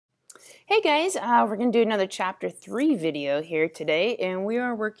Hey guys, we're going to do another chapter 3 video here today, and we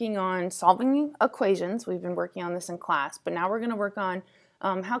are working on solving equations. We've been working on this in class, but now we're going to work on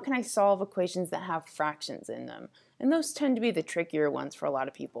how can I solve equations that have fractions in them, and those tend to be the trickier ones for a lot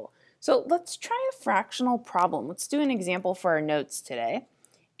of people. So let's try a fractional problem. Let's do an example for our notes today.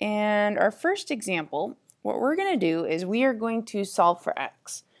 And our first example, what we're going to do is we are going to solve for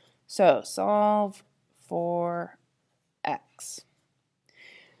x. So solve for x.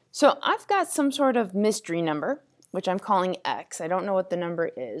 So I've got some sort of mystery number, which I'm calling x. I don't know what the number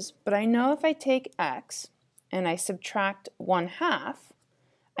is, but I know if I take x and I subtract 1/2,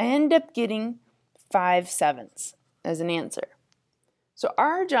 I end up getting 5/7 as an answer. So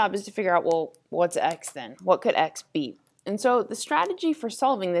our job is to figure out, well, what's x then? What could x be? And so the strategy for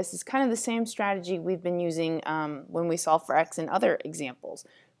solving this is kind of the same strategy we've been using when we solve for x in other examples.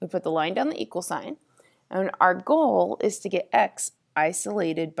 We put the line down the equal sign, and our goal is to get x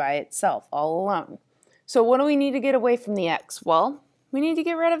isolated by itself, all alone. So what do we need to get away from the x? Well, we need to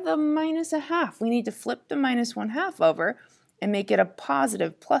get rid of the -1/2. We need to flip the -1/2 over and make it a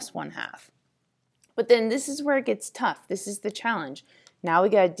positive +1/2. But then this is where it gets tough. This is the challenge. Now we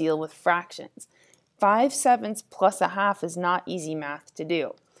got to deal with fractions. 5/7 plus 1/2 is not easy math to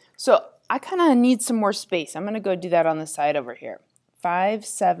do. So I kind of need some more space. I'm going to go do that on the side over here.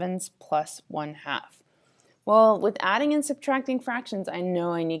 5/7 plus 1/2. Well, with adding and subtracting fractions, I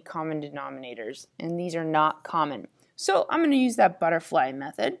know I need common denominators, and these are not common. So I'm going to use that butterfly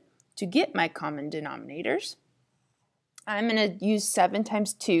method to get my common denominators. I'm going to use 7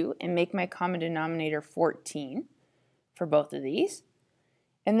 times 2 and make my common denominator 14 for both of these.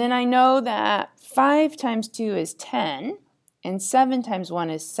 And then I know that 5 times 2 is 10, and 7 times 1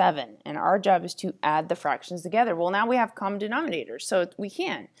 is 7, and our job is to add the fractions together. Well, now we have common denominators, so we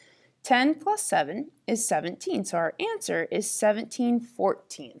can. 10 plus 7 is 17, so our answer is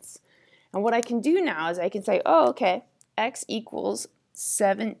 17/14. And what I can do now is I can say, oh, okay, x equals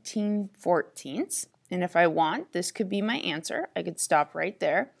 17/14. And if I want, this could be my answer. I could stop right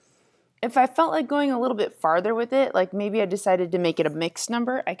there. If I felt like going a little bit farther with it, like maybe I decided to make it a mixed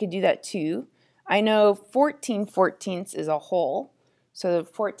number, I could do that too. I know 14/14 is a whole, so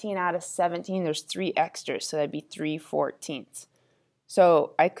 14 out of 17, there's 3 extras, so that'd be 3/14.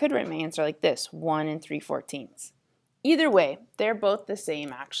 So I could write my answer like this, 1 3/14. Either way, they're both the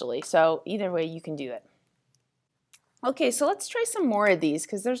same actually, so either way you can do it. Okay, so let's try some more of these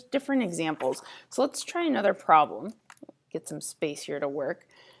because there's different examples. So let's try another problem. Get some space here to work.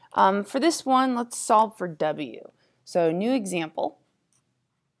 For this one, let's solve for w. So new example.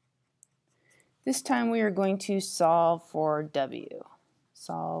 This time we are going to solve for w.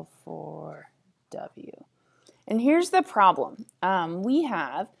 Solve for w. And here's the problem. We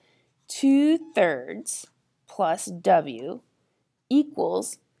have 2/3 plus w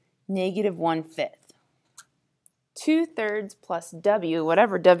equals -1/5. 2/3 plus w,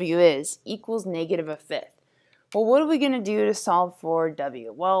 whatever w is, equals -1/5. Well, what are we going to do to solve for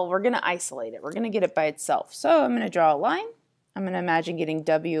w? Well, we're going to isolate it. We're going to get it by itself. So I'm going to draw a line. I'm going to imagine getting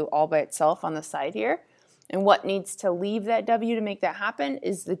w all by itself on the side here. And what needs to leave that w to make that happen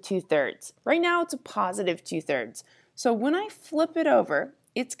is the 2/3. Right now it's a positive 2/3. So when I flip it over,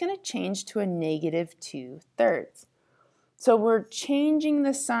 it's going to change to a -2/3. So we're changing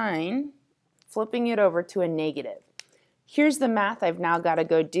the sign, flipping it over to a negative. Here's the math I've now got to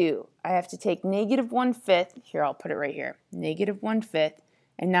go do. I have to take -1/5, here I'll put it right here, -1/5,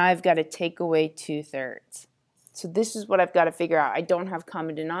 and now I've got to take away 2/3. So this is what I've got to figure out. I don't have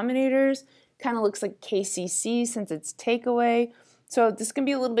common denominators. Kind of looks like KCC since it's takeaway. So this can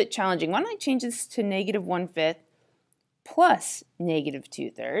be a little bit challenging. Why don't I change this to -1/5 plus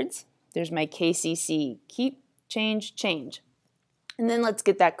 -2/3. There's my KCC. Keep, change, change. And then let's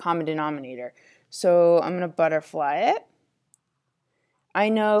get that common denominator. So I'm going to butterfly it. I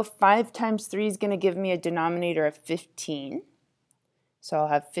know 5 times 3 is going to give me a denominator of 15. So I'll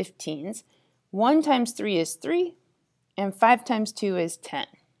have 15s. 1 times 3 is 3, and 5 times 2 is 10.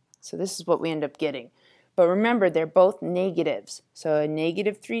 So this is what we end up getting. But remember, they're both negatives. So a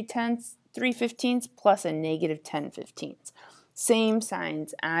 -3/15 plus a -10/15. Same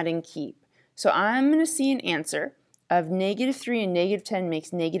signs, add and keep. So I'm going to see an answer of -3 and -10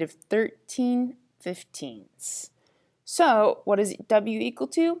 makes -13/15. So what does w equal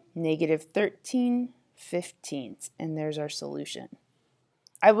to? -13/15. And there's our solution.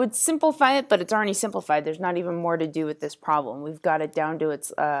 I would simplify it, but it's already simplified. There's not even more to do with this problem. We've got it down to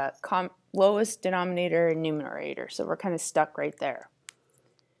its lowest denominator and numerator, so we're kind of stuck right there.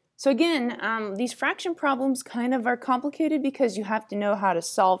 So again, these fraction problems kind of are complicated because you have to know how to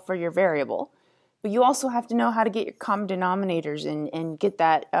solve for your variable, but you also have to know how to get your common denominators and get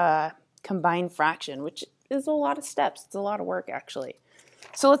that combined fraction, which is a lot of steps. It's a lot of work, actually.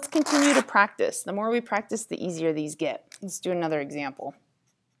 So let's continue to practice. The more we practice, the easier these get. Let's do another example.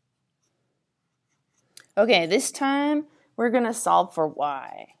 Okay, this time we're going to solve for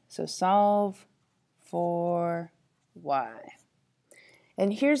y. So solve for y.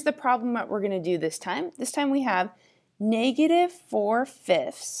 And here's the problem that we're going to do this time. This time we have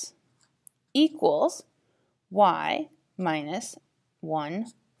 -4/5 equals y minus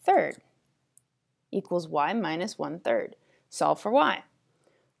 1/3. Equals y minus 1/3. Solve for y.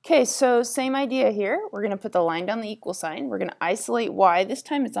 Okay, so same idea here. We're going to put the line down the equal sign. We're going to isolate y. This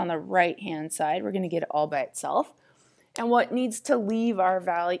time it's on the right-hand side. We're going to get it all by itself. And what needs to leave our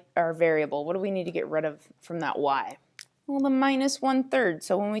variable? What do we need to get rid of from that y? Well, the minus 1/3.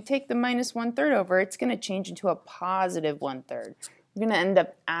 So when we take the minus 1/3 over, it's going to change into a positive 1/3. We're going to end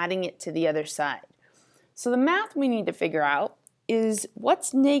up adding it to the other side. So the math we need to figure out is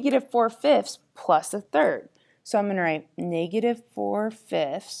what's -4/5 plus 1/3. So I'm going to write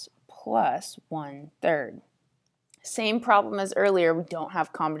 -4/5 plus 1/3. Same problem as earlier, we don't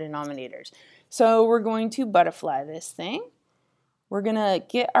have common denominators. So we're going to butterfly this thing. We're going to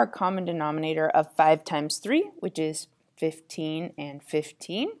get our common denominator of 5 times 3, which is 15 and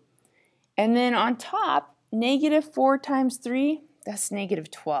 15. And then on top, -4 times 3, that's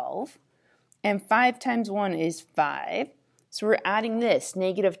 -12. And 5 times 1 is 5. So we're adding this,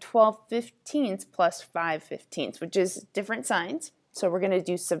 -12/15 plus 5/15, which is different signs. So we're going to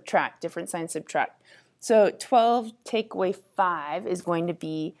do subtract, different signs subtract. So 12 take away 5 is going to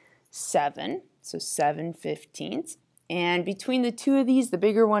be 7, so 7/15. And between the two of these, the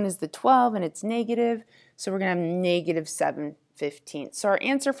bigger one is the 12, and it's negative, so we're going to have -7/15. So our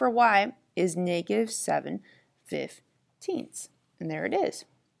answer for y is -7/15. And there it is.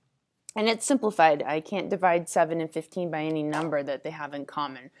 And it's simplified. I can't divide 7 and 15 by any number that they have in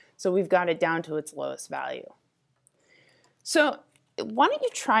common. So we've got it down to its lowest value. So why don't you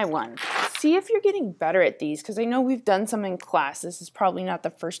try one? See if you're getting better at these, because I know we've done some in class. This is probably not the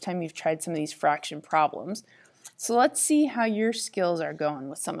first time you've tried some of these fraction problems. So let's see how your skills are going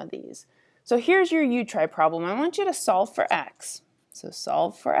with some of these. So here's your you-try problem. I want you to solve for x. So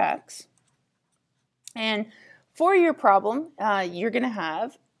solve for x. And for your problem, you're going to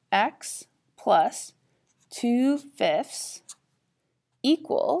have x plus 2/5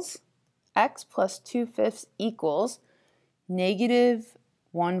 equals, x plus 2/5 equals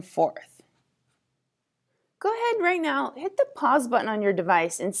 -1/4. Go ahead right now, hit the pause button on your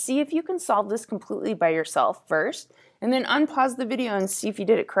device and see if you can solve this completely by yourself first, and then unpause the video and see if you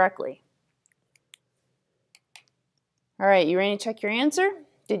did it correctly. All right, you ready to check your answer?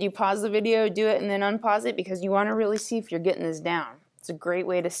 Did you pause the video, do it, and then unpause it? Because you want to really see if you're getting this down. It's a great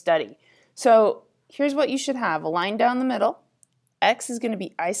way to study. So here's what you should have. A line down the middle. X is going to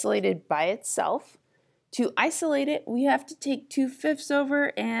be isolated by itself. To isolate it, we have to take 2/5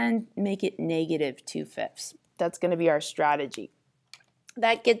 over and make it -2/5. That's going to be our strategy.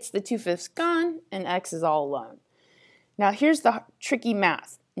 That gets the 2/5 gone, and x is all alone. Now here's the tricky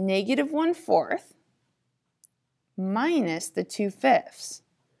math. -1/4 minus the 2/5.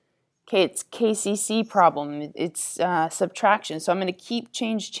 Okay, it's KCC problem. It's subtraction. So I'm going to keep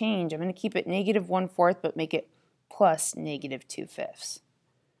change. I'm going to keep it -1/4, but make it plus -2/5.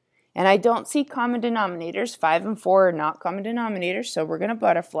 And I don't see common denominators. 5 and 4 are not common denominators, so we're going to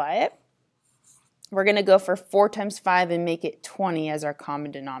butterfly it. We're going to go for 4 times 5 and make it 20 as our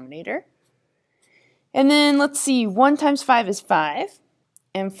common denominator. And then let's see, 1 times 5 is 5,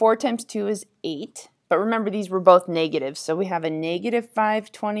 and 4 times 2 is 8. But remember, these were both negatives, so we have a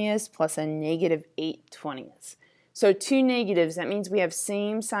 -5/20 plus a -8/20. So two negatives, that means we have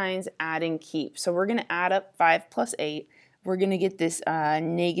same signs, add and keep. So we're going to add up 5 plus 8. We're going to get this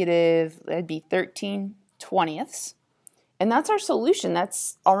negative, that'd be 13/20. And that's our solution.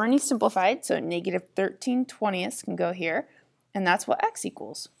 That's already simplified, so -13/20 can go here. And that's what x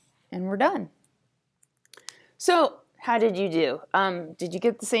equals. And we're done. So how did you do? Did you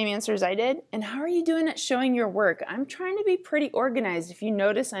get the same answer as I did? And how are you doing at showing your work? I'm trying to be pretty organized. If you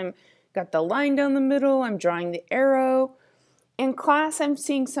notice, I'm got the line down the middle, I'm drawing the arrow. In class, I'm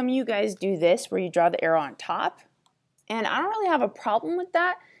seeing some of you guys do this, where you draw the arrow on top. And I don't really have a problem with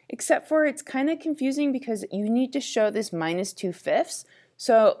that, except for it's kind of confusing because you need to show this -2/5.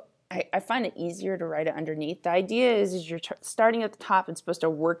 So I find it easier to write it underneath. The idea is you're starting at the top and supposed to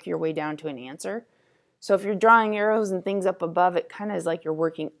work your way down to an answer. So if you're drawing arrows and things up above, it kind of is like you're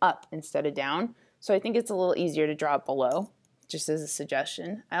working up instead of down. So I think it's a little easier to draw it below, just as a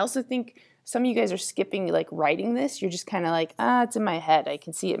suggestion. I also think some of you guys are skipping like writing this. You're just kind of like, it's in my head. I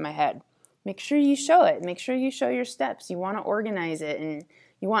can see it in my head. Make sure you show it. Make sure you show your steps. You want to organize it, and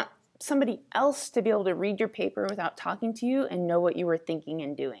you want somebody else to be able to read your paper without talking to you and know what you were thinking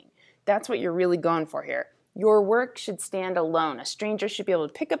and doing. That's what you're really going for here. Your work should stand alone. A stranger should be able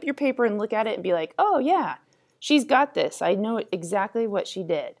to pick up your paper and look at it and be like, oh yeah, she's got this. I know exactly what she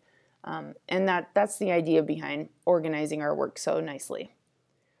did. And that's the idea behind organizing our work so nicely.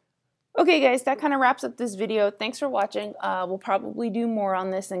 Okay guys, that kind of wraps up this video. Thanks for watching. We'll probably do more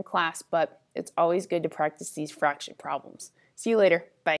on this in class, but it's always good to practice these fraction problems. See you later. Bye.